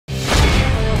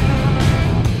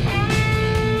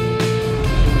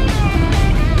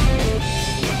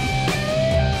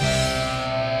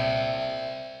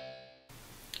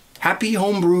Happy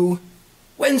Homebrew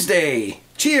Wednesday.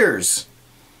 Cheers.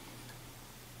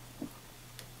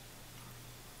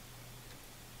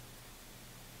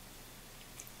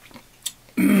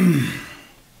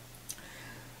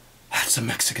 That's a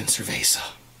Mexican cerveza.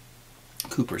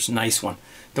 Cooper's, nice one.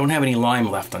 Don't have any lime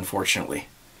left, unfortunately.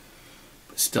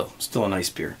 But still a nice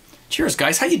beer. Cheers,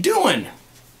 guys. How you doing?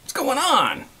 What's going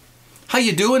on? How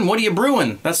you doing? What are you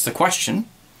brewing? That's the question.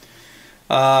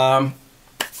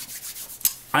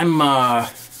 I'm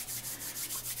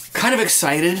kind of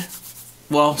excited.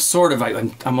 Well, sort of.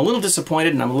 I'm a little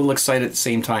disappointed and I'm a little excited at the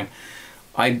same time.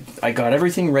 I got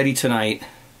everything ready tonight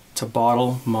to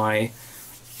bottle my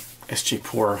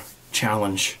SJPORR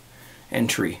challenge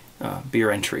entry,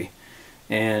 beer entry.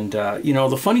 And, you know,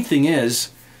 the funny thing is,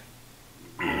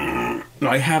 I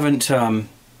haven't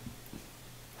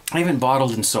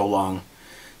bottled in so long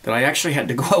that I actually had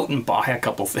to go out and buy a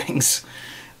couple things.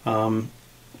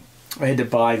 I had to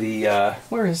buy the,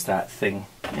 where is that thing?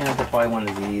 I had to buy one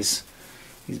of these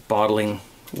bottling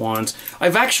wands.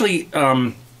 I've actually,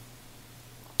 I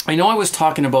know I was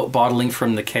talking about bottling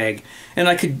from the keg, and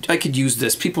I could use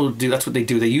this. People do, that's what they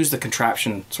do. They use the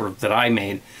contraption sort of that I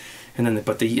made, and then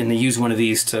they use one of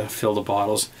these to fill the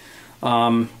bottles.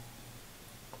 I've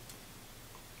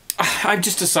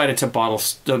just decided to bottle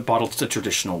the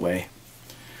traditional way,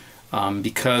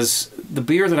 because the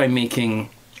beer that I'm making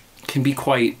can be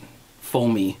quite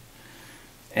foamy,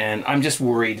 and I'm just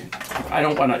worried. I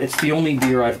don't want to. It's the only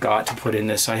beer I've got to put in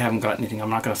this. I haven't got anything. I'm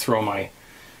not going to throw my,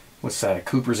 what's that,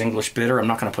 Cooper's English Bitter. I'm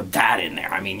not going to put that in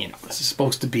there. I mean, you know, this is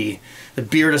supposed to be the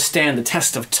beer to stand the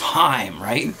test of time,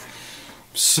 right?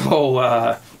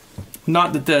 So,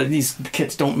 not that these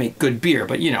kits don't make good beer,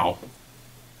 but you know,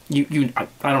 I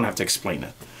don't have to explain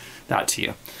that to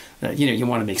you. You know, you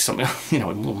want to make something, you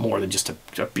know, a little more than just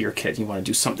a beer kit. You want to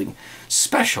do something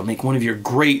special, make one of your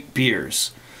great beers.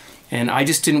 And I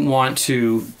just didn't want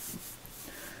to,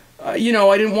 you know,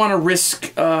 I didn't want to risk,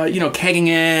 you know, kegging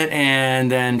it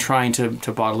and then trying to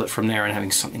bottle it from there and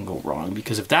having something go wrong.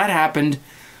 Because if that happened,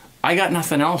 I got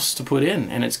nothing else to put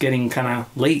in, and it's getting kind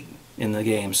of late in the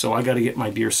game. So I got to get my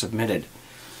beer submitted.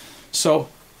 So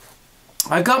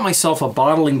I've got myself a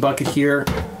bottling bucket here.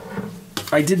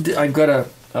 I've got a,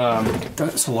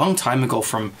 that's a long time ago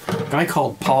from a guy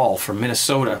called Paul from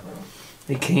Minnesota.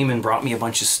 He came and brought me a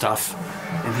bunch of stuff,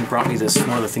 and he brought me this,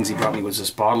 one of the things he brought me was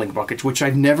this bottling bucket, which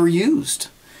I've never used,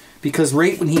 because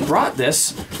right when he brought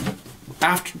this,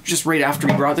 just right after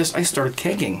he brought this, I started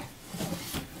kegging.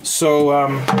 So,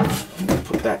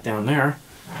 put that down there.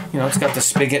 You know, it's got the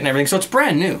spigot and everything, so it's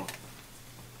brand new.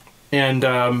 And,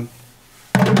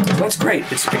 that's great.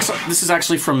 This is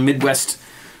actually from Midwest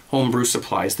Homebrew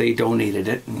Supplies. They donated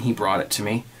it, and he brought it to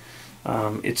me.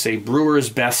 It's a Brewer's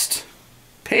Best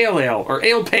Pale Ale, or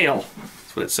Ale Pale.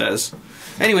 That's what it says.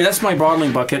 Anyway, that's my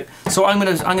bottling bucket. So I'm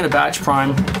gonna batch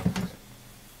prime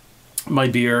my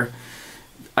beer.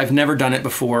 I've never done it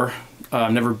before.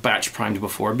 Never batch primed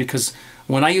before, because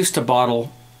when I used to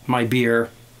bottle my beer,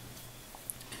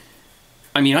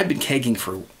 I mean, I've been kegging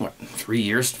for what, 3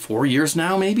 years, 4 years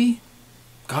now, maybe.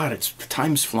 God,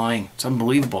 time's flying. It's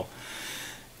unbelievable.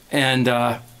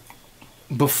 And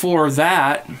before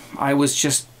that, I was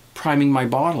just priming my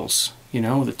bottles, you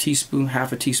know, with a teaspoon,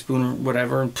 half a teaspoon or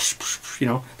whatever, and you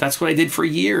know, that's what I did for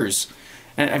years,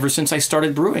 and ever since I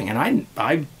started brewing. And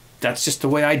I that's just the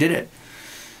way I did it.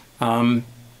 I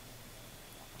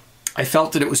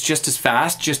felt that it was just as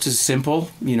fast, just as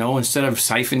simple, you know, instead of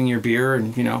siphoning your beer,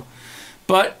 and you know,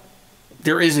 but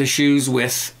there is issues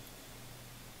with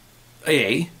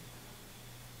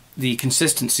the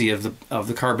consistency of the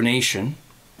carbonation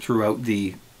throughout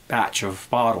the batch of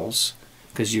bottles,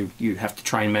 because you have to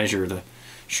try and measure the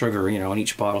sugar, you know, in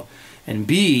each bottle, and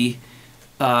B,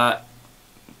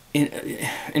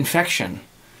 infection,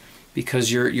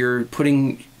 because you're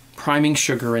putting priming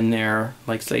sugar in there,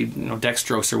 like say, you know,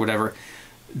 dextrose or whatever,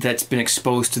 that's been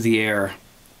exposed to the air.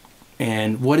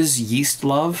 And what does yeast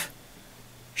love?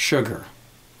 Sugar,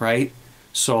 right?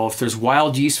 So if there's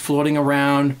wild yeast floating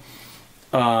around,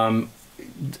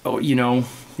 you know,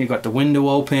 you've got the window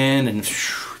open and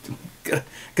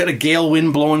got a gale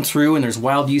wind blowing through, and there's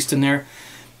wild yeast in there.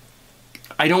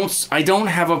 I don't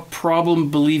have a problem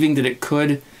believing that it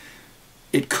could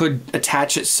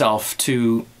attach itself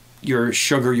to your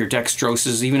sugar, your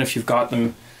dextroses, even if you've got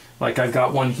them, like I've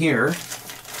got one here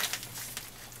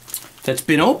that's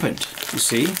been opened, you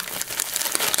see.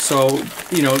 So,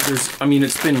 you know, I mean,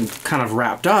 it's been kind of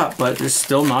wrapped up, but it's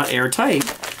still not airtight,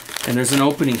 and there's an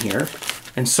opening here.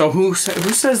 And so who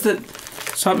says that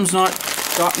something's not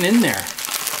gotten in there?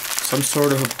 Some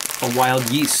sort of a wild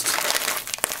yeast.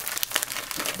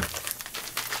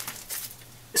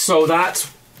 So that's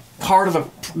part of the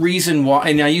reason why.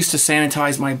 And I used to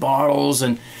sanitize my bottles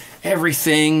and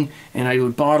everything, and I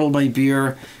would bottle my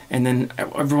beer, and then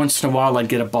every once in a while I'd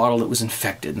get a bottle that was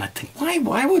infected, and I'd think,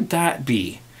 why would that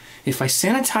be? If I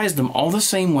sanitized them all the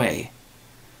same way,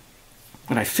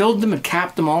 and I filled them and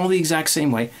capped them all the exact same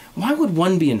way, why would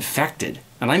one be infected?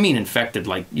 And I mean infected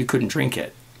like you couldn't drink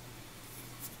it.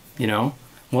 You know?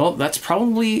 Well, that's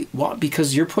probably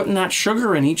because you're putting that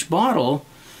sugar in each bottle,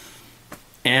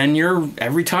 and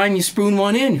every time you spoon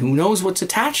one in, who knows what's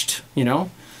attached, you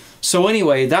know? So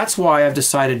anyway, that's why I've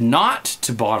decided not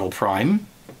to bottle prime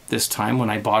this time when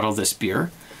I bottle this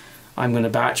beer. I'm going to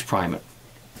batch prime it.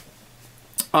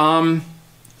 Of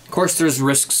course, there's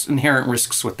inherent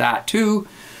risks with that too.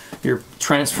 You're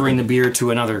transferring the beer to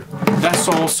another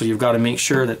vessel, so you've got to make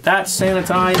sure that that's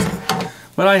sanitized.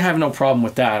 But I have no problem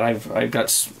with that. I've got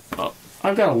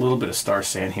a little bit of Star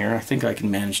San here. I think I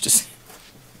can manage to.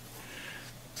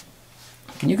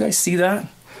 Can you guys see that?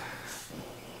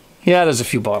 Yeah, there's a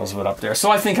few bottles of it up there.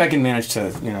 So I think I can manage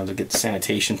to, to get the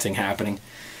sanitation thing happening.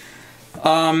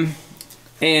 And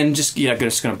just going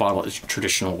to bottle it the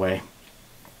traditional way.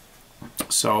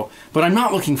 So, but I'm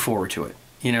not looking forward to it,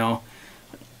 I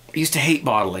used to hate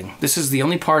bottling. This is the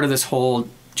only part of this whole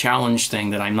challenge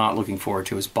thing that I'm not looking forward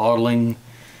to, is bottling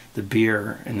the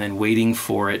beer and then waiting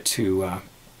for it to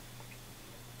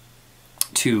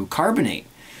carbonate.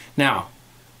 Now,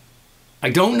 I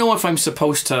don't know if I'm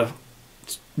supposed to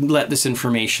let this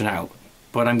information out,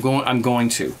 but I'm going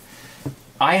to.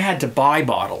 I had to buy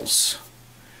bottles,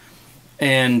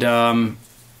 and I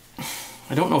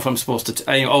don't know if I'm supposed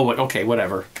to. Okay,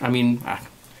 whatever. I mean,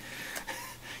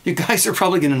 you guys are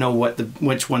probably going to know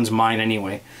which one's mine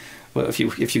anyway. Well, if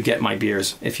you get my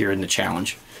beers, if you're in the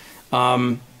challenge,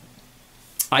 I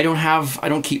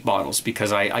don't keep bottles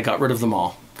because I got rid of them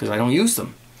all because I don't use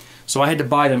them. So I had to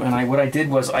buy them, and what I did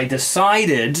was I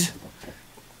decided.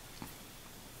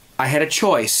 I had a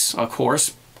choice, of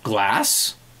course,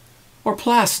 glass or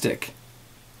plastic.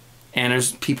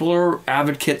 And people are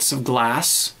advocates of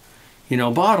glass,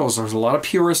 bottles. There's a lot of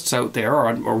purists out there,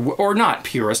 or not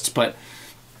purists, but,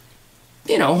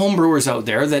 home brewers out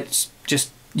there that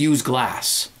just use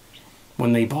glass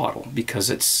when they bottle because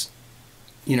it's,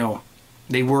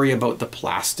 they worry about the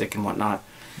plastic and whatnot.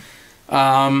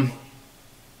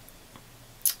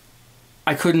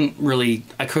 I couldn't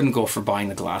go for buying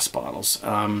the glass bottles.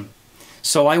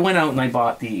 So I went out and I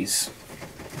bought these.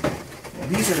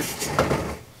 These are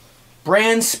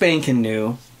brand spanking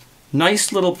new.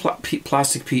 Nice little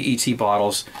plastic PET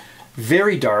bottles.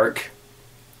 Very dark.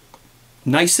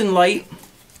 Nice and light.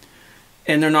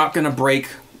 And they're not going to break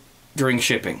during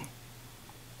shipping.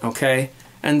 Okay?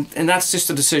 And that's just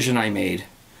a decision I made.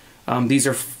 These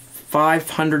are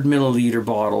 500 milliliter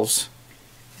bottles.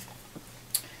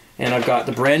 And I've got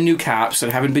the brand new caps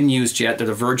that haven't been used yet. They're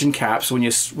the virgin caps. When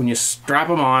you strap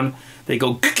them on, they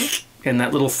go, and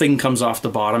that little thing comes off the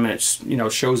bottom, and it's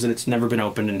shows that it's never been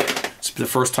opened and it's the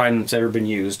first time it's ever been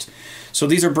used. So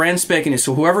these are brand spanking new.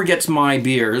 So whoever gets my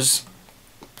beers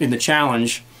in the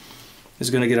challenge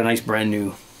is going to get a nice brand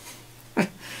new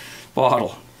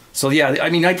bottle. So yeah,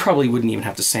 I mean, I probably wouldn't even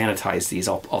have to sanitize these,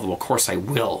 although of course I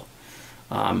will.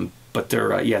 But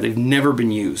they're they've never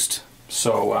been used.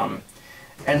 So.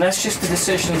 And that's just the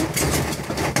decision.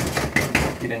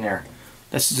 Get in there.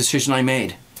 That's the decision I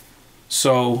made.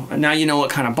 So now you know what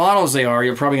kind of bottles they are.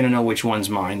 You're probably going to know which one's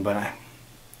mine, but I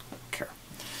don't care.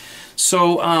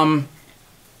 So,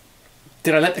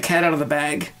 did I let the cat out of the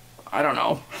bag? I don't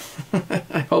know.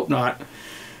 I hope not.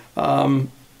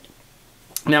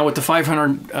 Now with the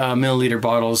 500 milliliter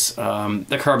bottles,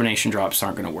 the carbonation drops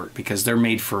aren't going to work because they're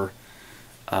made for.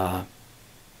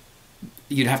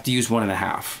 You'd have to use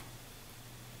 1.5.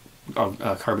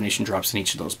 Carbonation drops in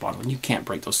each of those bottles. You can't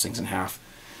break those things in half.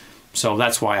 So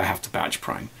that's why I have to batch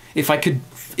prime. If I could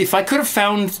have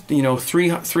found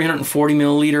 340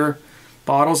 milliliter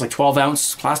bottles, like 12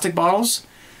 ounce plastic bottles,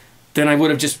 then I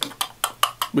would have just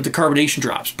with the carbonation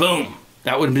drops, boom,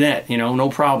 that would have been it. No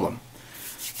problem.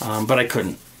 But I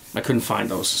couldn't find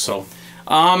those. So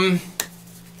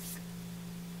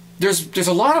there's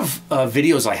a lot of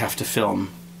videos I have to film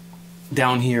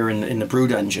down here in the brew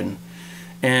dungeon.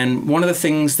 And one of the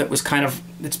things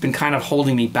that's been kind of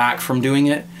holding me back from doing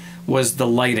it was the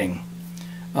lighting.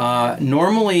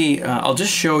 Normally, I'll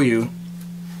just show you.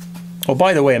 Oh,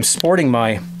 by the way, I'm sporting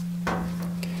my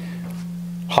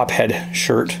Hophead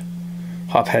shirt.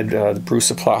 Hophead, the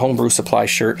home brew supply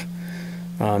shirt.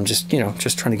 Just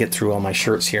trying to get through all my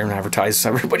shirts here and advertise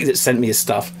everybody that sent me his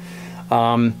stuff.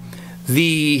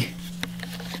 The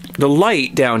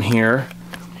light down here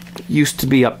used to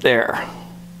be up there.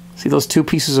 See those two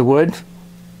pieces of wood?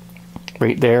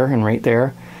 right there and right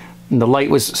there. And the light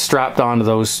was strapped onto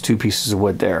those two pieces of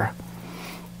wood there.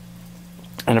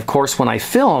 And of course, when I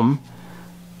film,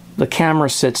 the camera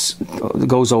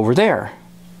goes over there.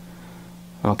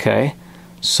 Okay,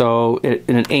 so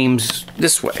it aims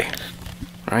this way,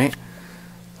 right?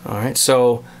 All right,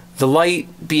 so the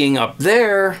light being up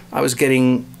there, I was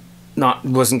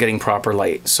wasn't getting proper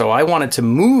light. So I wanted to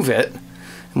move it.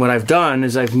 And what I've done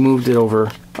is I've moved it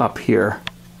over up here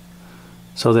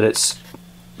so that it's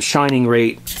shining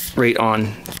right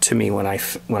on to me when I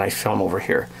film over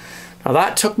here. Now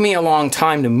that took me a long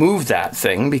time to move that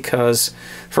thing because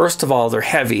first of all, they're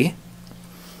heavy.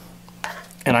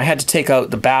 And I had to take out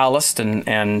the ballast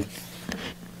and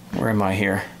where am I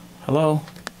here? Hello?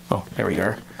 Oh, there we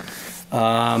are.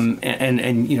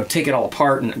 And you know, take it all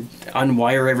apart and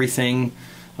unwire everything,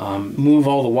 move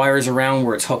all the wires around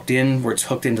where it's hooked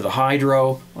into the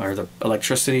hydro or the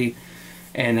electricity,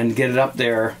 and then get it up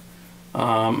there.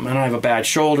 And I have a bad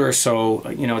shoulder, so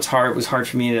you know it was hard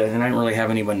for me to, and I didn't really have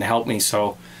anyone to help me.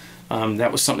 So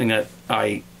that was something that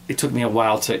it took me a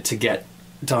while to get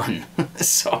done.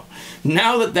 So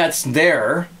now that that's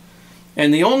there,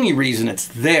 and the only reason it's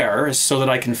there is so that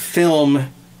I can film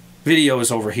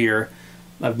videos over here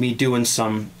of me doing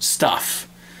some stuff.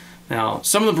 Now,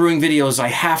 some of the brewing videos I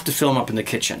have to film up in the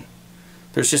kitchen.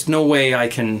 There's just no way I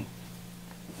can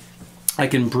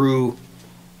brew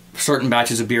certain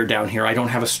batches of beer down here. I don't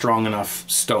have a strong enough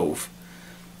stove.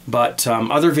 But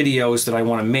other videos that I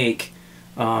want to make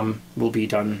will be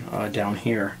done down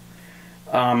here.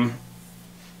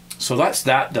 So that's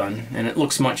that done, and it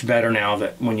looks much better now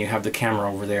that when you have the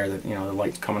camera over there, that you know the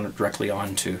light's coming directly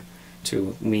on to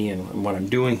me and what I'm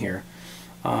doing here.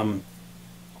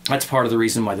 That's part of the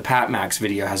reason why the Pat Max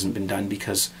video hasn't been done,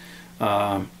 because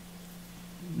not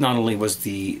only was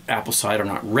the apple cider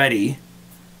not ready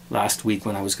last week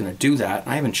when I was going to do that,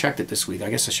 I haven't checked it this week. I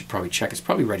guess I should probably check. It's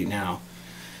probably ready now.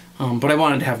 But I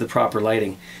wanted to have the proper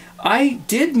lighting. I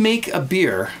did make a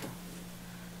beer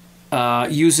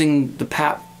using the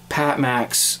Pat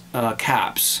Max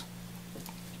caps.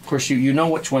 Of course, you know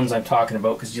which ones I'm talking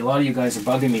about, because a lot of you guys are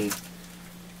bugging me.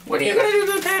 What are you going to do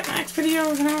with the Pat Max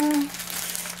videos?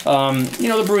 You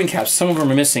know, the brewing caps, some of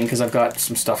them are missing because I've got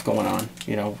some stuff going on,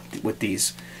 you know, with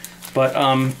these. But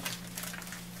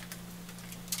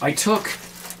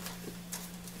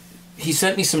he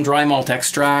sent me some dry malt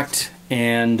extract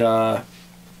and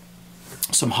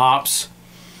some hops.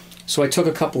 So I took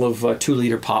a couple of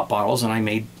 2-liter pop bottles and I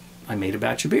made a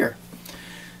batch of beer.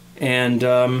 And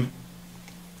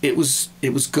it was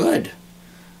good.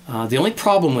 The only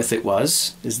problem with it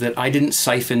is that I didn't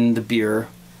siphon the beer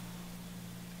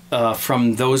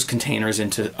from those containers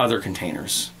into other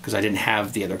containers because I didn't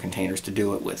have the other containers to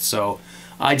do it with. So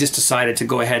I just decided to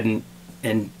go ahead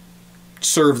and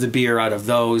serve the beer out of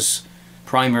those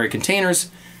primary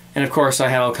containers. And of course I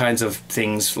had all kinds of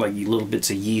things like little bits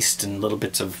of yeast and little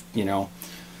bits of, you know,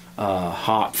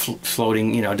 hop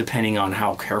floating, you know, depending on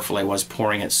how careful I was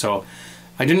pouring it. So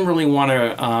I didn't really want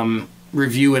to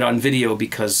review it on video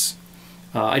because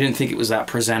I didn't think it was that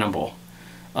presentable.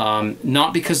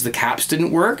 Not because the caps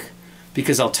didn't work,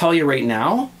 because I'll tell you right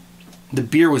now, the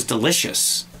beer was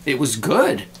delicious. It was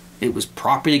good. It was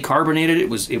properly carbonated. It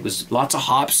was lots of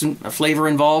hops and flavor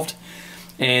involved,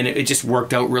 and it just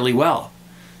worked out really well.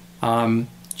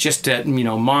 Just at, you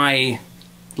know, my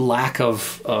lack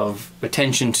of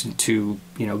attention to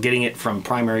you know, getting it from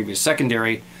primary to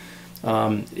secondary,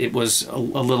 it was a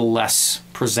little less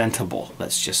presentable,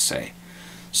 let's just say.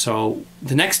 So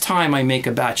the next time I make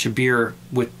a batch of beer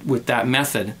with that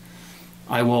method,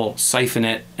 I will siphon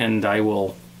it and I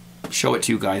will show it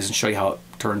to you guys and show you how it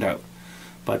turned out.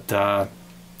 But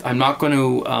I'm not going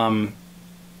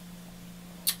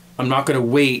to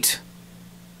wait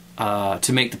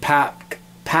to make the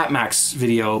Pat Max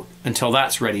video until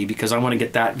that's ready, because I want to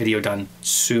get that video done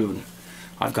soon.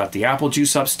 I've got the apple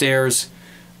juice upstairs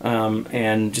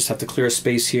and just have to clear a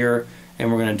space here,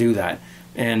 and we're going to do that.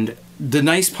 And the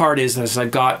nice part is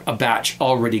I've got a batch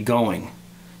already going,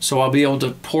 so I'll be able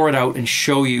to pour it out and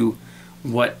show you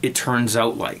what it turns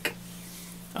out like.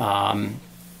 And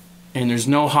there's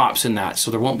no hops in that,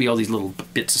 so there won't be all these little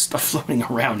bits of stuff floating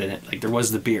around in it like there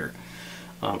was the beer.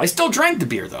 I still drank the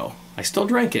beer though. I still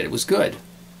drank it. It was good.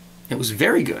 It was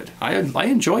very good. I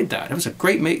enjoyed that. It was a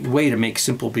great way to make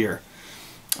simple beer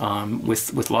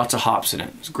with lots of hops in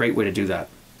it. It's a great way to do that.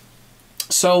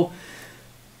 So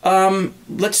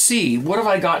let's see. What have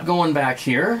I got going back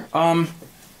here?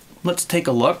 Let's take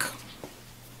a look.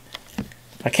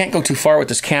 I can't go too far with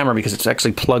this camera because it's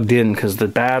actually plugged in because the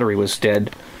battery was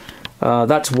dead.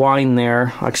 That's wine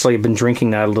there. Actually, I've been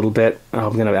drinking that a little bit.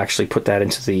 I'm going to actually put that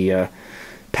into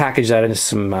package that into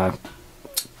some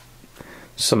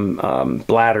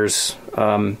bladders,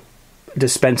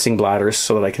 dispensing bladders,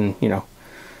 so that I can, you know,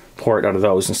 pour it out of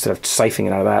those instead of siphoning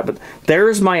it out of that. But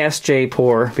there's my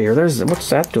SJPORR beer. What's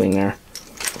that doing there?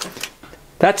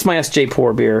 That's my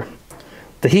SJPORR beer.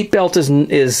 The heat belt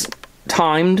is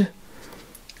timed.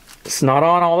 It's not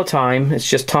on all the time. It's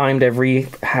just timed every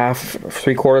half,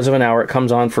 3/4 of an hour. It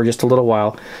comes on for just a little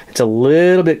while. It's a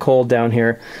little bit cold down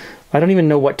here. I don't even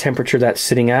know what temperature that's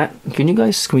sitting at. Can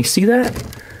we see that?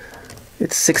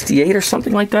 It's 68 or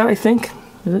something like that, I think.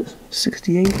 Is it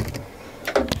 68?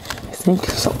 I think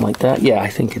something like that. Yeah, I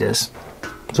think it is.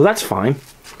 So that's fine.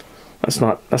 That's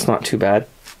not too bad.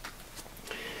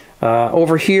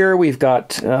 Over here we've got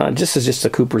this is just a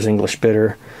Cooper's English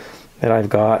bitter that I've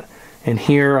got, and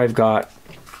here I've got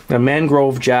a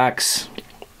Mangrove Jack's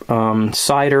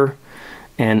cider,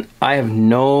 and I have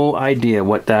no idea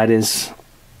what that is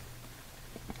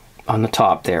on the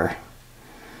top there.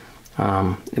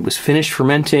 It was finished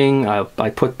fermenting. I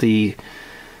put the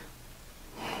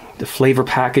flavor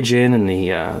package in and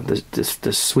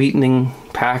the sweetening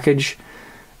package,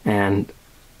 and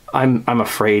I'm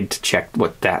afraid to check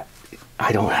what that.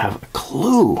 I don't have a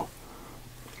clue.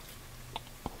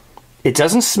 It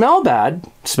doesn't smell bad.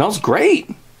 It smells great.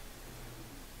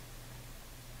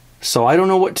 So I don't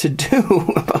know what to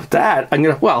do about that. I'm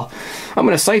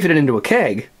gonna siphon it into a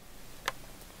keg,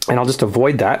 and I'll just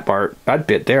avoid that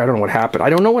bit there. I don't know what happened.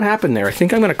 I don't know what happened there. I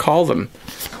think I'm gonna call them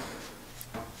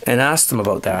and ask them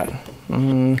about that.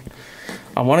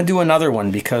 I want to do another one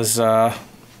because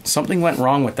something went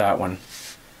wrong with that one.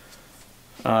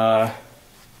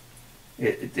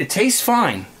 It tastes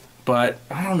fine, but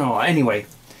I don't know. Anyway,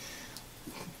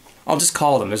 I'll just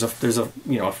call them. There's a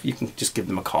you know, if you can just give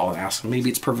them a call and ask them. Maybe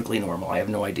it's perfectly normal. I have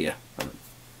no idea.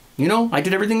 You know, I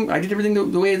did everything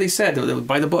the way they said,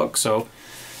 by the book. So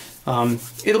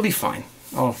it'll be fine.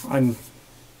 Oh,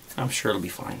 I'm sure it'll be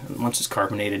fine once it's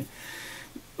carbonated.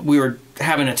 We were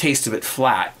having a taste of it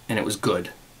flat, and it was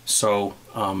good. So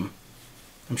I'm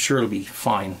sure it'll be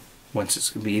fine.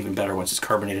 It'll be even better once it's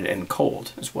carbonated and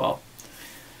cold as well.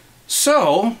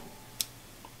 So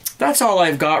that's all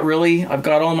I've got, really. I've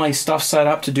got all my stuff set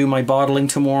up to do my bottling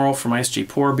tomorrow for my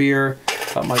SJPORR beer.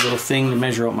 Got my little thing to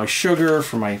measure out my sugar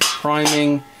for my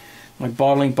priming, my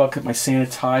bottling bucket, my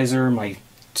sanitizer, my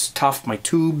stuff, my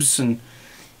tubes and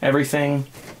everything.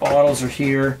 Bottles are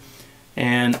here,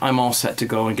 and I'm all set to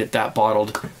go and get that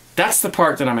bottled. That's the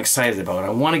part that I'm excited about. I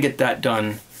want to get that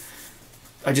done.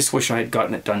 I just wish I had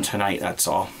gotten it done tonight, that's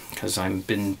all, because I've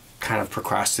been kind of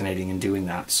procrastinating and doing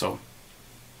that. So,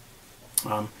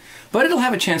 but it'll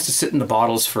have a chance to sit in the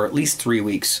bottles for at least 3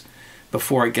 weeks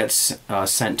before it gets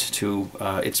sent to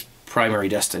its primary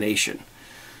destination.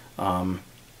 And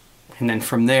then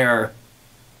from there,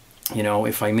 you know,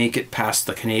 if I make it past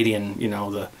the Canadian, you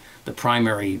know, the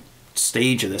primary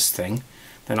stage of this thing,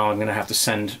 then I'm going to have to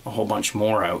send a whole bunch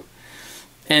more out.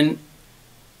 And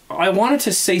I wanted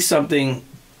to say something.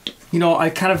 You know,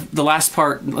 the last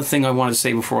thing I wanted to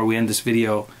say before we end this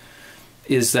video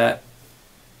is that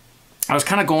I was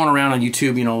kind of going around on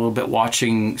YouTube, you know, a little bit,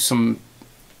 watching some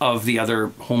of the other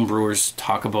homebrewers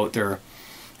talk about their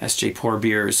SJPORR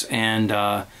beers, and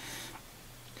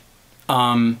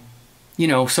you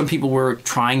know, some people were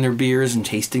trying their beers and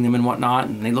tasting them and whatnot,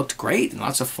 and they looked great and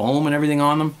lots of foam and everything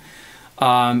on them,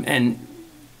 and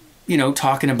you know,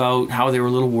 talking about how they were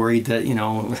a little worried that, you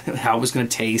know, how it was going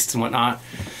to taste and whatnot.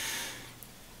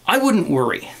 I wouldn't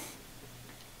worry.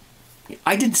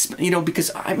 I didn't, you know,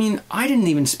 because I mean, I didn't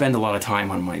even spend a lot of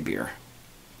time on my beer.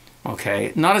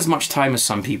 Okay, not as much time as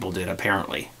some people did,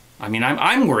 apparently. I mean,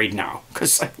 I'm worried now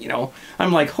because, you know,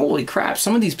 I'm like, holy crap!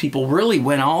 Some of these people really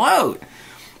went all out.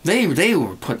 They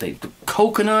put the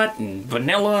coconut and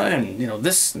vanilla and, you know,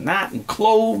 this and that and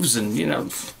cloves and, you know,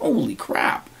 holy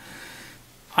crap!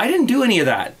 I didn't do any of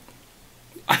that.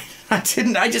 I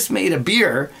didn't. I just made a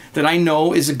beer that I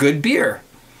know is a good beer.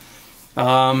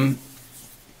 And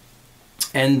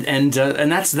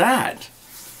that's that.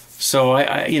 So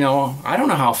I you know, I don't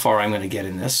know how far I'm going to get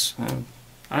in this,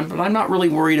 but I'm not really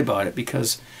worried about it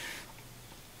because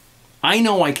I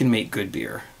know I can make good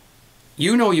beer.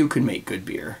 You know you can make good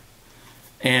beer,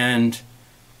 and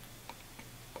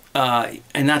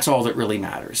that's all that really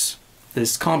matters.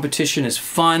 This competition is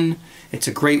fun. It's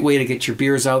a great way to get your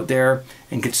beers out there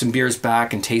and get some beers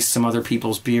back and taste some other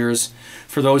people's beers.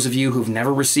 For those of you who've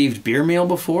never received beer mail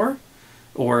before,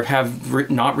 or have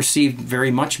not received very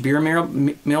much beer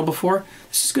mail before,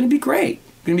 this is going to be great.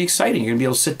 It's going to be exciting. You're going to be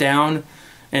able to sit down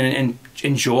and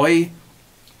enjoy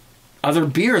other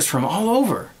beers from all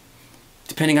over.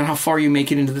 depending on how far you make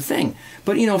it into the thing.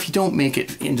 But you know, if you don't make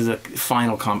it into the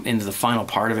final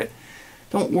part of it,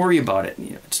 don't worry about it.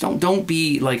 You know, don't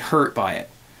be like hurt by it,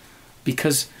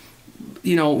 because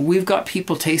you know, we've got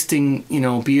people tasting, you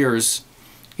know, beers,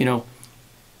 you know,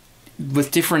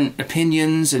 with different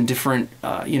opinions and different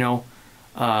you know,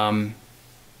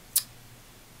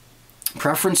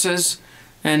 preferences.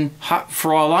 And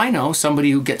for all I know,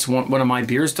 somebody who gets one of my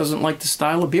beers doesn't like the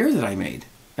style of beer that I made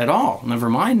at all. Never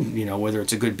mind, you know, whether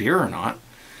it's a good beer or not.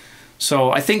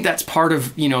 So I think that's part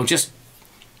of, you know, just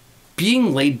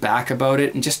being laid back about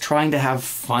it and just trying to have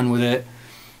fun with it.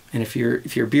 And if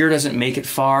your beer doesn't make it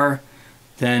far,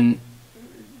 then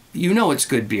you know it's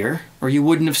good beer, or you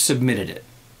wouldn't have submitted it.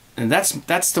 And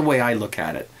that's the way I look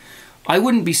at it. I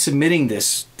wouldn't be submitting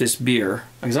this beer,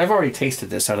 because I've already tasted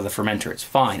this out of the fermenter. It's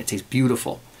fine. It tastes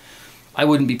beautiful. I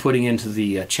wouldn't be putting into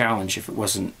the challenge if it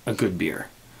wasn't a good beer.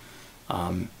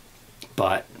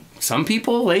 But some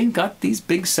people, they've got these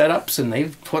big setups and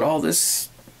they've put all this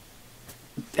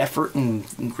effort and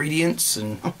ingredients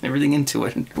and everything into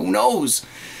it. And who knows?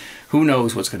 Who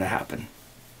knows what's going to happen?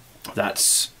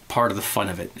 That's part of the fun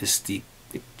of it, is the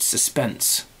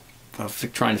suspense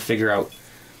of trying to figure out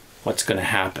what's going to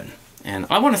happen. And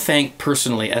I want to thank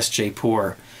personally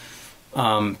SJPORR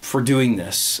for doing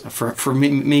this, for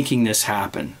making this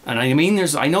happen. And I mean,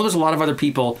 I know there's a lot of other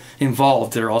people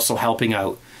involved that are also helping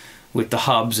out with the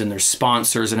hubs, and there's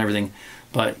sponsors and everything.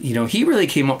 But you know, he really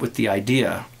came up with the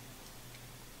idea,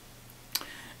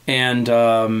 and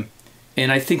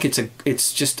I think it's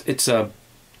a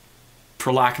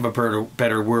for lack of a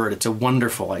better word, it's a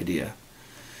wonderful idea.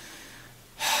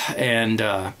 And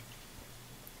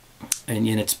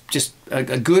it's just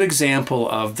a good example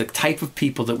of the type of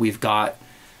people that we've got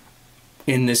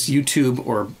in this YouTube,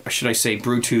 or should I say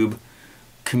BrewTube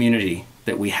community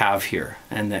that we have here,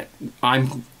 and that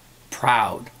I'm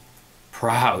proud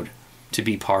to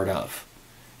be part of.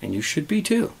 And you should be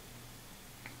too.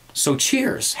 So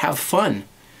cheers, have fun,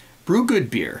 brew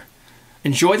good beer,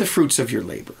 enjoy the fruits of your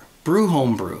labor, brew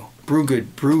home brew,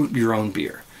 brew your own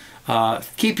beer,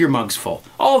 keep your mugs full,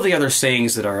 all the other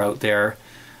sayings that are out there.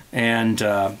 And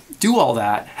do all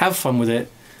that, have fun with it.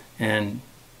 And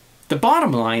the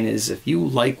bottom line is, if you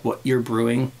like what you're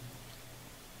brewing,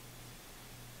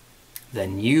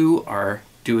 then you are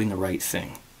doing the right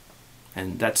thing.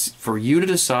 And that's for you to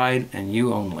decide, and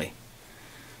you only.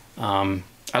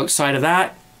 Outside of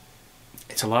that,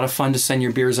 it's a lot of fun to send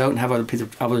your beers out and have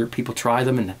other people try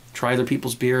them and try other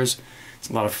people's beers. It's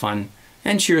a lot of fun.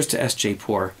 And cheers to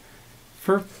SJPORR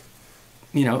for,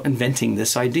 you know, inventing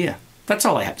this idea. That's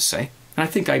all I have to say. And I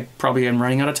think I probably am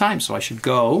running out of time, so I should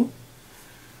go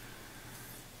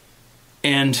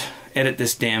and edit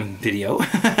this damn video.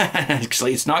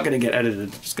 Actually, it's not going to get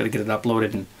edited. It's going to get it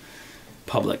uploaded in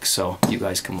public so you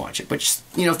guys can watch it. But just,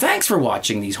 you know, thanks for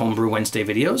watching these Homebrew Wednesday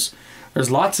videos.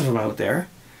 There's lots of them out there.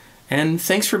 And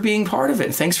thanks for being part of it.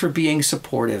 And thanks for being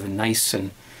supportive and nice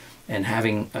and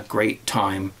having a great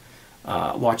time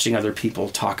watching other people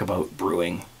talk about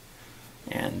brewing.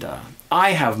 And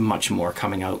I have much more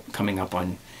coming up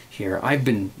on here.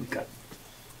 We've got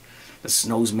the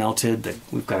snow's melted,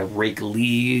 we've got to rake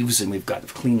leaves, and we've got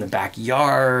to clean the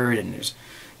backyard, and there's,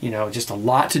 you know, just a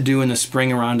lot to do in the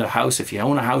spring around a house. If you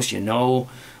own a house, you know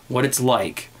what it's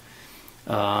like.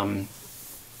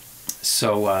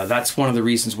 So that's one of the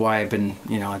reasons why I've been,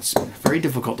 you know, it's very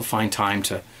difficult to find time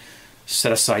to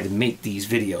set aside to make these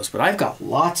videos. But I've got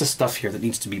lots of stuff here that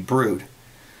needs to be brewed.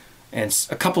 And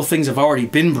a couple of things have already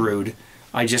been brewed.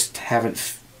 I just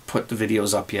haven't put the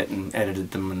videos up yet and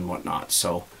edited them and whatnot.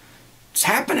 So it's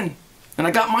happening. And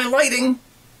I got my lighting.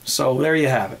 So there you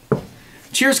have it.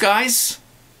 Cheers, guys.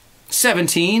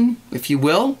 17, if you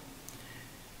will.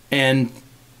 And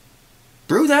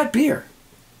brew that beer.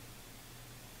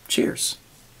 Cheers.